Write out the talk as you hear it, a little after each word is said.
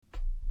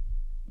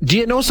Do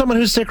you know someone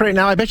who's sick right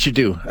now? I bet you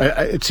do.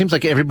 It seems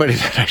like everybody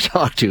that I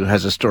talk to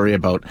has a story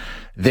about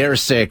they're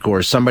sick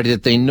or somebody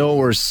that they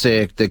know are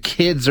sick. The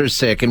kids are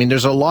sick. I mean,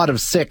 there's a lot of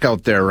sick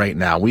out there right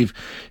now. We've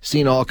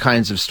seen all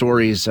kinds of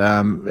stories.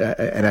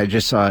 And I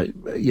just saw,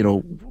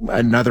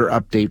 another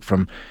update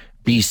from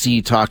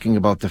BC talking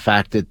about the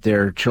fact that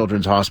their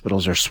children's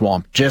hospitals are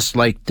swamped, just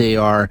like they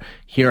are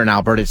here in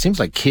Alberta. It seems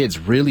like kids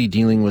really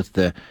dealing with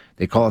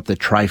they call it the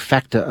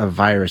trifecta of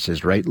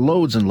viruses, right?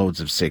 Loads and loads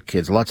of sick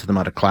kids, lots of them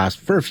out of class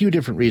for a few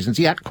different reasons.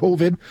 Yeah,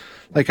 COVID,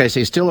 like I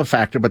say, still a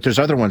factor, but there's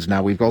other ones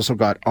now. We've also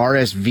got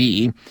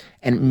RSV,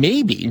 and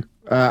maybe,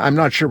 I'm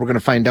not sure, we're going to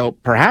find out,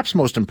 perhaps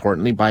most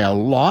importantly, by a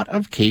lot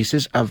of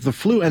cases of the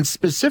flu, and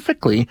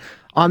specifically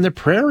on the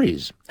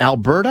prairies.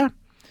 Alberta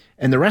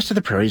and the rest of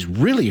the prairies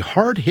really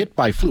hard hit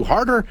by flu,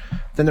 harder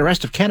than the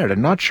rest of Canada.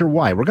 Not sure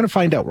why. We're going to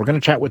find out. We're going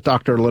to chat with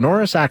Dr.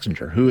 Lenora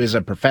Saxinger, who is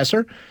a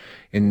professor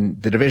in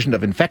the Division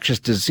of Infectious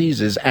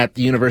Diseases at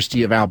the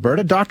University of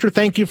Alberta. Doctor,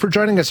 thank you for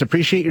joining us.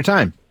 Appreciate your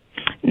time.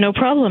 No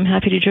problem.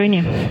 Happy to join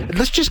you.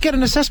 Let's just get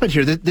an assessment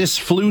here. This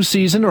flu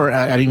season, or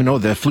I don't even know,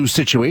 the flu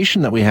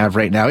situation that we have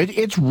right now,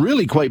 it's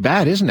really quite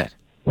bad, isn't it?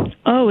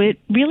 Oh, it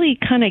really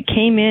kind of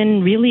came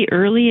in really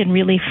early and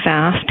really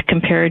fast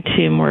compared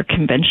to more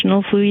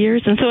conventional flu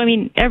years. And so, I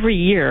mean, every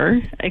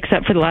year,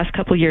 except for the last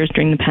couple of years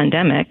during the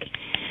pandemic,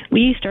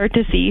 we start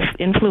to see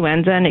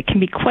influenza, and it can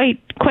be quite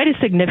a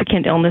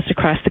significant illness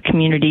across the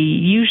community,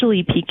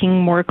 usually peaking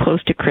more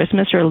close to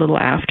Christmas or a little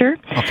after.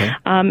 Okay.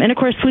 And of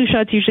course, flu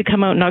shots usually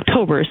come out in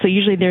October, so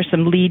usually there's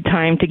some lead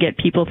time to get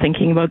people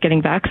thinking about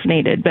getting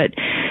vaccinated. But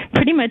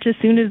pretty much as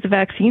soon as the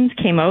vaccines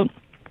came out,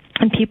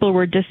 and people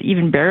were just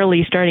even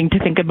barely starting to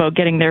think about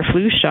getting their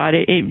flu shot,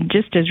 it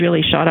just has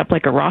really shot up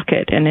like a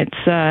rocket, and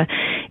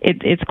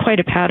it's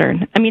quite a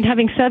pattern. I mean,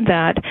 having said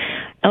that,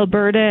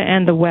 Alberta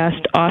and the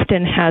West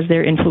often has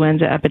their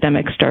influenza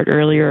epidemic start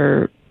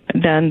earlier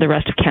than the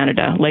rest of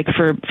Canada. Like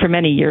for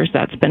many years,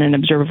 that's been an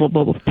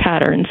observable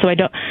pattern. So I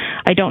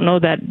don't know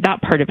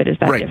that part of it is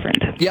that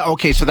different. Yeah,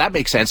 okay, so that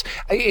makes sense.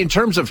 In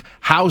terms of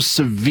how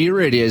severe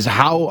it is,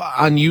 how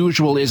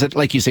unusual is it?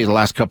 Like you say, the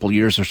last couple of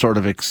years are sort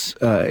of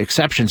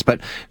exceptions,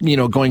 but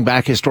going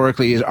back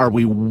historically, are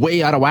we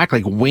way out of whack?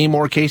 Like way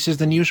more cases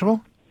than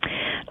usual?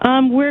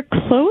 We're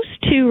close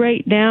to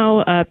right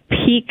now a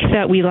peak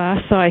that we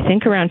last saw, I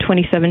think, around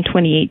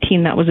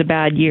 2018. That was a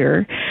bad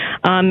year.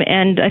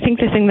 And I think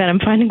the thing that I'm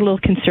finding a little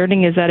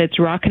concerning is that it's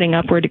rocketing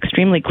upward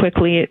extremely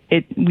quickly.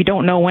 We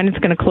don't know when it's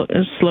going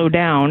to slow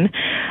down.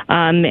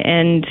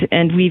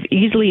 And we've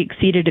easily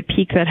exceeded a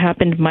peak that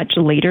happened much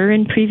later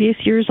in previous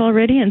years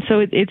already. And so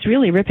it's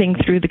really ripping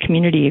through the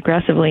community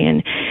aggressively.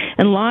 And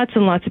lots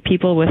and lots of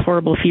people with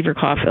horrible fever,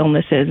 cough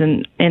illnesses.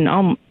 And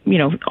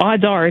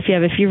odds are if you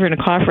have a fever and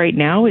a cough right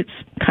now, it's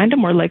kind of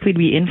more likely to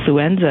be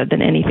influenza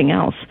than anything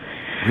else.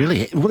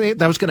 Really? Well,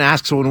 I was going to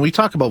ask, so when we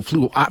talk about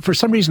flu, for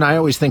some reason I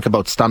always think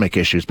about stomach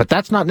issues, but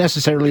that's not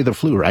necessarily the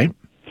flu, right?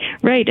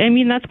 Right. I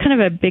mean, that's kind of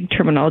a big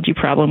terminology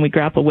problem we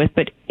grapple with,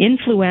 but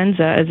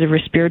influenza as a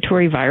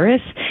respiratory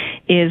virus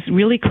is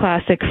really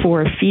classic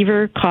for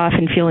fever, cough,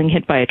 and feeling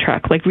hit by a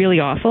truck, like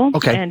really awful.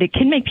 Okay. And it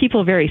can make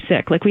people very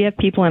sick. Like we have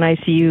people in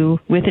ICU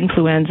with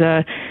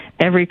influenza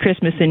every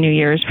Christmas and New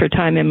Year's for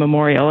time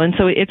immemorial. And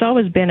so it's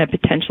always been a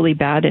potentially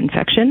bad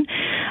infection.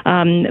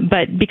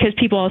 But because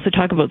people also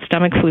talk about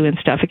stomach flu and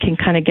stuff, it can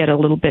kind of get a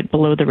little bit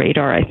below the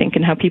radar, I think,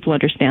 in how people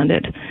understand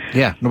it.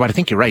 Yeah, no, but I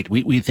think you're right.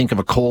 We think of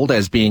a cold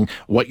as being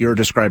what you're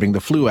describing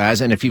the flu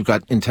as. And if you've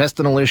got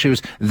intestinal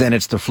issues, then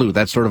it's the flu.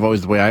 That's sort of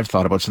always the way I've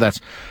thought about it. So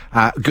that's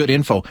good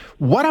info.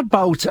 What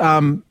about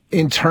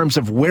in terms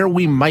of where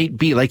we might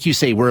be? Like you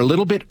say, we're a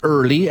little bit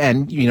early,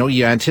 and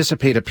you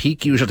anticipate a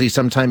peak usually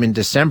sometime in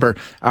December.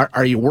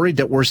 Are you worried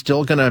that we're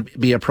still going to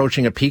be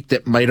approaching a peak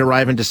that might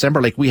arrive in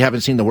December? Like we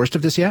haven't seen the worst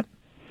of this yet?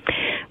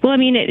 Well, I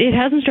mean, it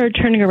hasn't started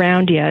turning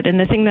around yet. And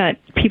the thing that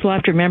people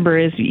have to remember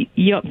is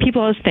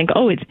people always think,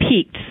 oh, it's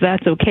peaked, so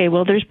that's okay.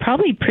 Well, there's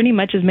probably pretty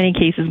much as many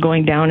cases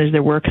going down as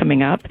there were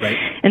coming up. Right.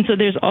 And so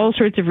there's all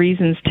sorts of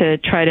reasons to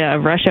try to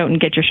rush out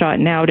and get your shot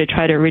now to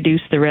try to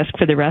reduce the risk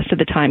for the rest of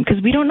the time, because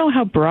we don't know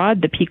how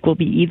broad the peak will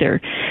be either.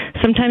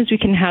 Sometimes we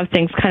can have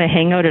things kind of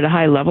hang out at a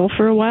high level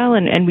for a while,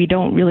 and we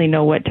don't really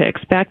know what to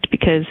expect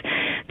because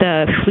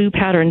the flu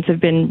patterns have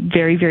been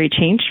very, very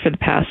changed for the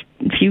past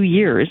few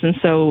years, and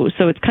so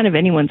it's kind of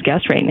anyone's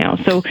guess right now.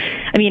 So,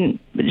 I mean,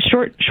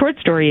 short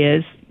story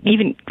is,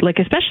 even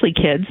especially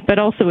kids, but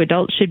also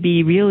adults should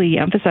be really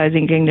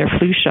emphasizing getting their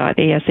flu shot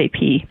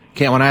ASAP.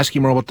 Okay, I want to ask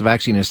you more about the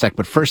vaccine in a sec,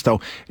 but first though,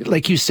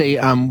 like you say,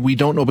 we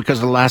don't know because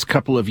of the last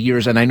couple of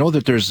years, and I know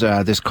that there's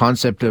this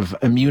concept of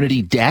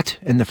immunity debt,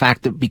 and the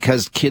fact that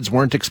because kids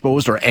weren't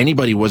exposed or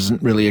anybody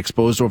wasn't really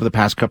exposed over the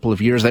past couple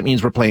of years, that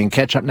means we're playing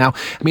catch up now.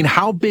 I mean,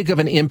 how big of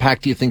an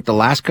impact do you think the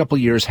last couple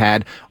of years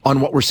had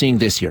on what we're seeing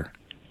this year?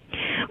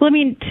 Well, I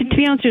mean, to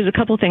be honest, there's a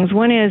couple of things.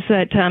 One is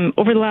that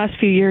over the last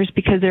few years,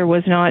 because there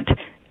was not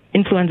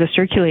influenza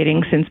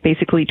circulating since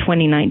basically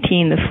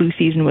 2019. The flu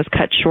season was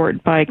cut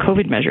short by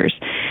COVID measures.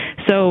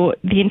 So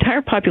the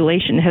entire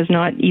population has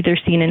not either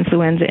seen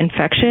influenza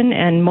infection,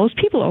 and most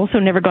people also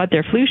never got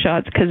their flu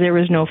shots because there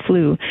was no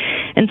flu.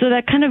 And so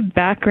that kind of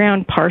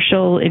background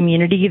partial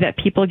immunity that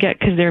people get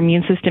because their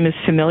immune system is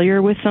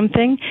familiar with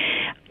something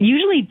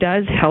usually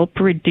does help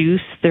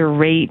reduce the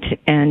rate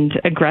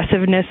and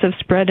aggressiveness of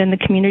spread in the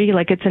community.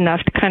 Like, it's enough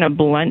to kind of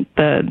blunt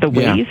the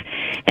wave.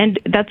 And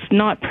that's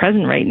not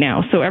present right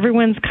now. So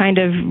everyone's kind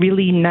of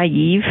really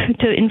naive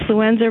to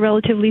influenza,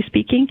 relatively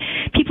speaking.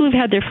 People who've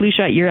had their flu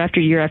shot year after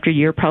year after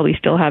year probably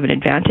still have an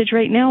advantage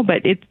right now,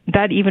 but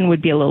that even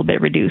would be a little bit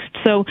reduced.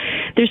 So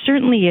there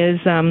certainly is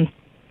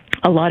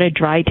a lot of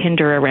dry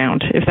tinder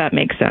around, if that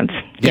makes sense.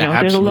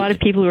 There's a lot of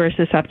people who are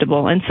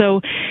susceptible. And so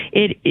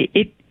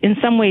it in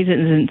some ways it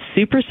isn't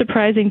super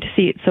surprising to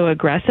see it so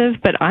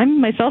aggressive, but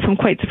I'm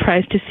quite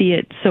surprised to see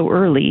it so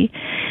early.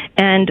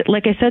 And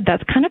like I said,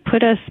 that's kind of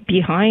put us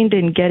behind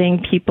in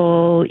getting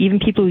people, even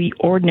people who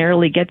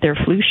ordinarily get their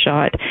flu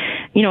shot.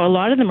 A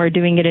lot of them are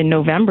doing it in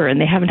November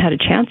and they haven't had a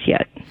chance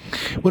yet.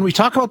 When we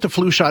talk about the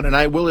flu shot, and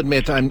I will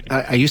admit,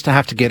 I used to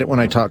have to get it when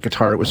I taught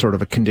guitar. It was sort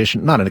of a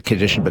condition, not a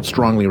condition, but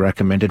strongly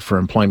recommended for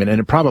employment, and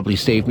it probably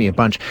saved me a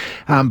bunch.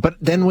 But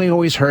then we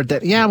always heard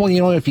that,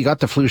 if you got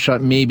the flu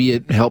shot, maybe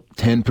it helped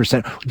 10%.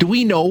 Do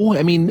we know,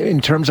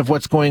 in terms of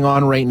what's going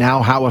on right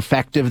now, how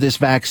effective this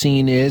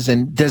vaccine is,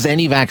 and does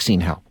any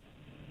vaccine help?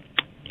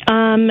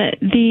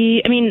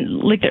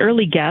 The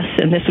early guess,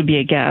 and this would be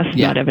a guess,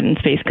 not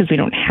evidence-based because we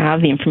don't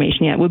have the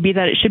information yet, would be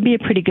that it should be a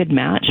pretty good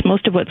match.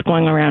 Most of what's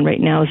going around right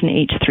now is an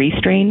H3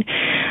 strain.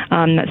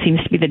 That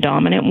seems to be the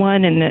dominant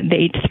one, and the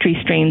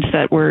H3 strains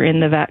that were in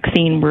the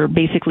vaccine were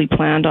basically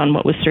planned on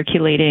what was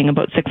circulating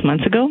about 6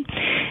 months ago.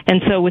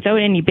 And so without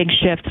any big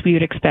shifts, we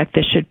would expect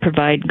this should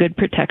provide good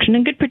protection.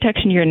 And good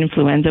protection here in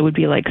influenza would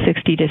be like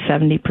 60 to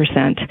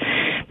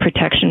 70%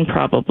 protection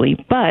probably.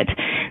 But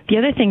the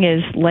other thing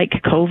is, like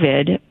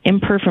COVID,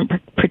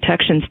 imperfect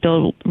protection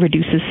still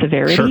reduces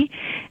severity. Sure.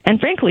 And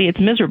frankly, it's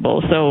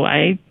miserable. So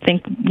I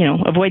think,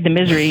 avoid the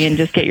misery and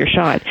just get your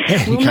shot.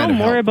 We'll know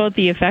more about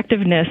the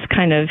effectiveness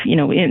kind of, in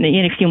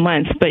a few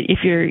months. But if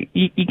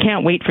you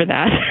can't wait for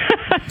that.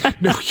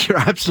 No, you're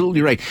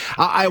absolutely right.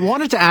 I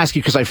wanted to ask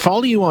you, because I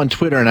follow you on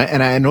Twitter,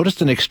 and I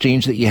noticed an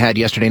exchange that you had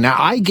yesterday. Now,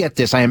 I get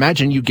this. I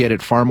imagine you get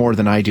it far more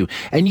than I do.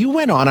 And you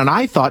went on, and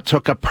I thought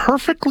took a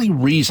perfectly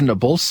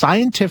reasonable,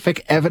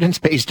 scientific,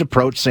 evidence-based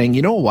approach saying,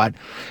 you know what,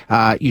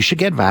 you should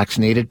get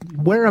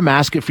vaccinated. Wear a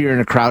mask if you're in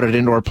a crowded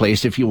indoor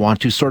place if you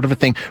want to, sort of a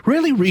thing.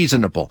 Really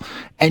reasonable.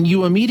 And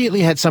you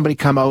immediately had somebody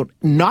come out,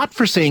 not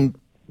for saying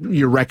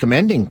you're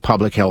recommending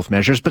public health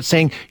measures, but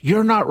saying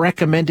you're not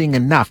recommending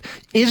enough.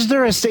 Is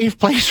there a safe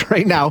place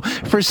right now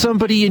for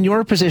somebody in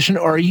your position,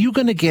 or are you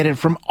going to get it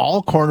from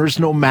all corners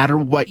no matter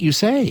what you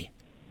say?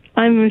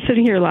 I'm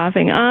sitting here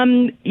laughing.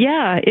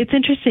 It's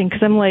interesting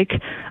because I'm like,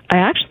 I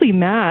actually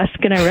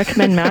mask and I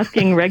recommend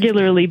masking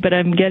regularly, but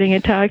I'm getting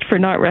attacked for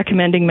not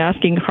recommending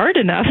masking hard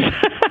enough.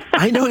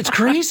 I know, it's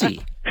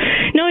crazy.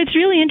 No, it's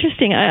really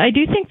interesting. I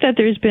do think that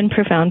there's been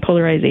profound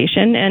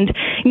polarization. And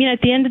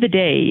at the end of the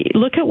day,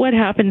 look at what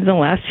happened in the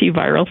last few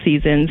viral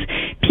seasons.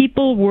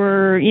 People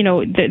were,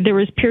 there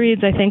was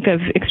periods, I think, of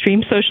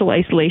extreme social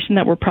isolation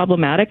that were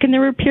problematic, and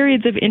there were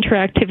periods of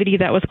interactivity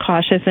that was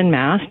cautious and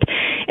masked.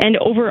 And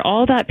over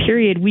all that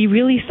period, we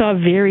really saw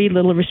very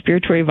little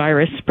respiratory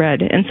virus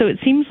spread. And so it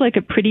seems like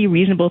a pretty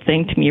reasonable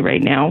thing to me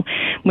right now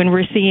when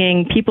we're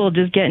seeing people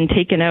just getting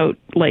taken out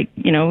like,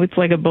 it's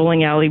like a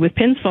bowling alley with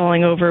pins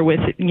falling over with,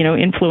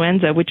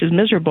 influenza, which is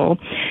miserable,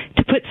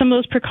 to put some of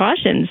those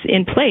precautions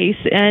in place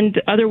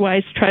and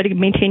otherwise try to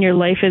maintain your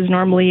life as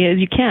normally as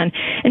you can.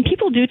 And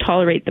people do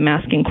tolerate the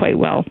masking quite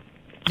well.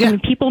 Yeah.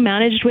 People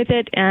managed with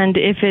it, and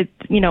if it,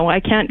 I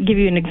can't give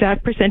you an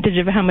exact percentage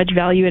of how much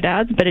value it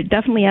adds, but it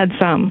definitely adds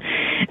some.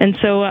 And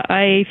so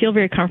I feel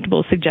very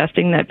comfortable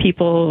suggesting that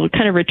people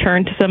kind of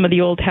return to some of the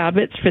old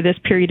habits for this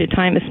period of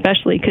time,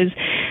 especially because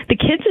the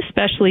kids,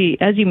 especially,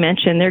 as you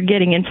mentioned, they're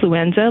getting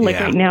influenza.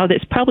 Right now,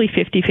 there's probably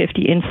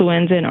 50-50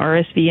 influenza and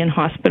RSV in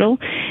hospital.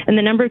 And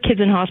the number of kids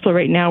in hospital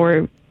right now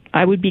are,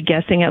 I would be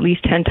guessing, at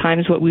least 10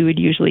 times what we would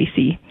usually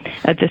see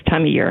at this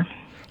time of year.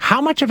 How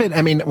much of it,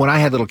 when I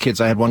had little kids,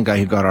 I had one guy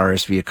who got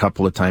RSV a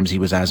couple of times. He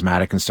was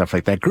asthmatic and stuff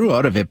like that, grew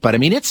out of it. But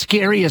it's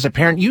scary as a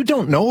parent. You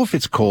don't know if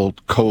it's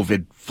cold,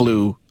 COVID,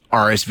 flu,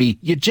 RSV.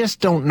 You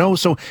just don't know.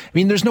 So,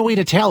 there's no way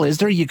to tell, is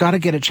there? You got to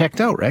get it checked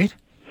out, right?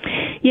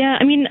 Yeah,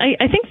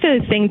 I think the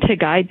thing to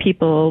guide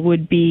people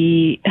would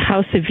be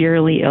how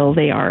severely ill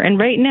they are. And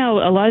right now,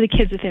 a lot of the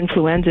kids with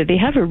influenza, they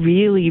have a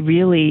really,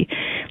 really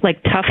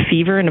tough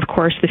fever. And of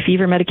course, the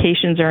fever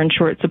medications are in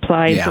short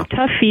supply. Yeah. So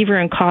tough fever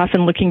and cough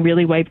and looking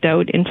really wiped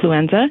out,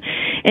 influenza.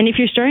 And if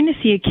you're starting to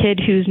see a kid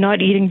who's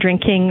not eating,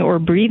 drinking, or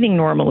breathing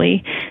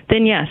normally,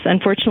 then yes,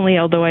 unfortunately,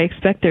 although I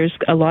expect there's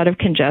a lot of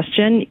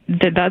congestion,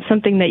 that's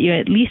something that you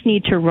at least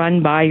need to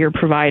run by your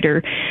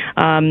provider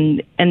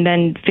and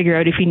then figure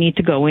out if you need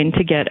to go in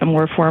to get a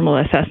more formal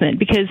assessment,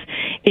 because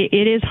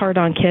it is hard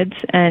on kids,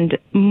 and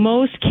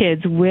most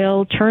kids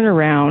will turn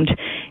around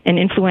And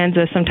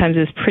influenza sometimes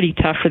is pretty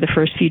tough for the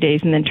first few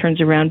days and then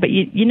turns around. But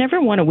you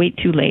never want to wait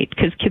too late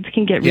because kids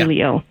can get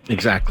really ill.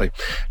 Exactly.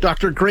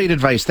 Doctor, great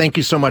advice. Thank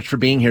you so much for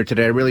being here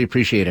today. I really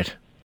appreciate it.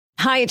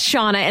 Hi, it's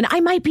Shauna, and I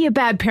might be a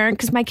bad parent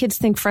because my kids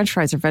think French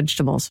fries are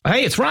vegetables.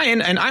 Hey, it's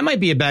Ryan, and I might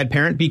be a bad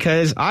parent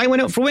because I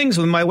went out for wings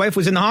when my wife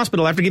was in the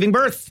hospital after giving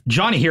birth.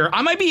 Johnny here.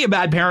 I might be a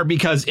bad parent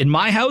because in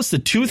my house, the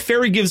tooth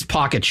fairy gives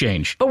pocket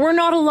change. But we're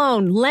not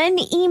alone. Len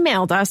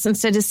emailed us and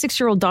said his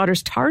 6-year-old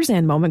daughter's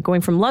Tarzan moment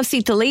going from love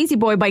seat to lazy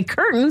boy by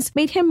curtains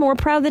made him more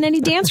proud than any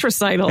dance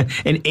recital.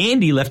 And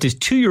Andy left his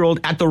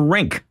 2-year-old at the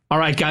rink. All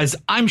right, guys,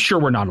 I'm sure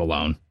we're not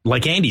alone.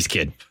 Like Andy's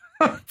kid.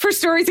 For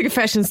stories and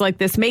confessions like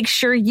this, make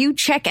sure you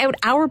check out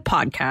our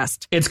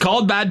podcast. It's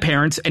called Bad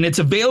Parents, and it's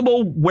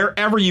available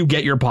wherever you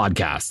get your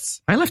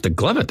podcasts. I left a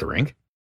glove at the rink.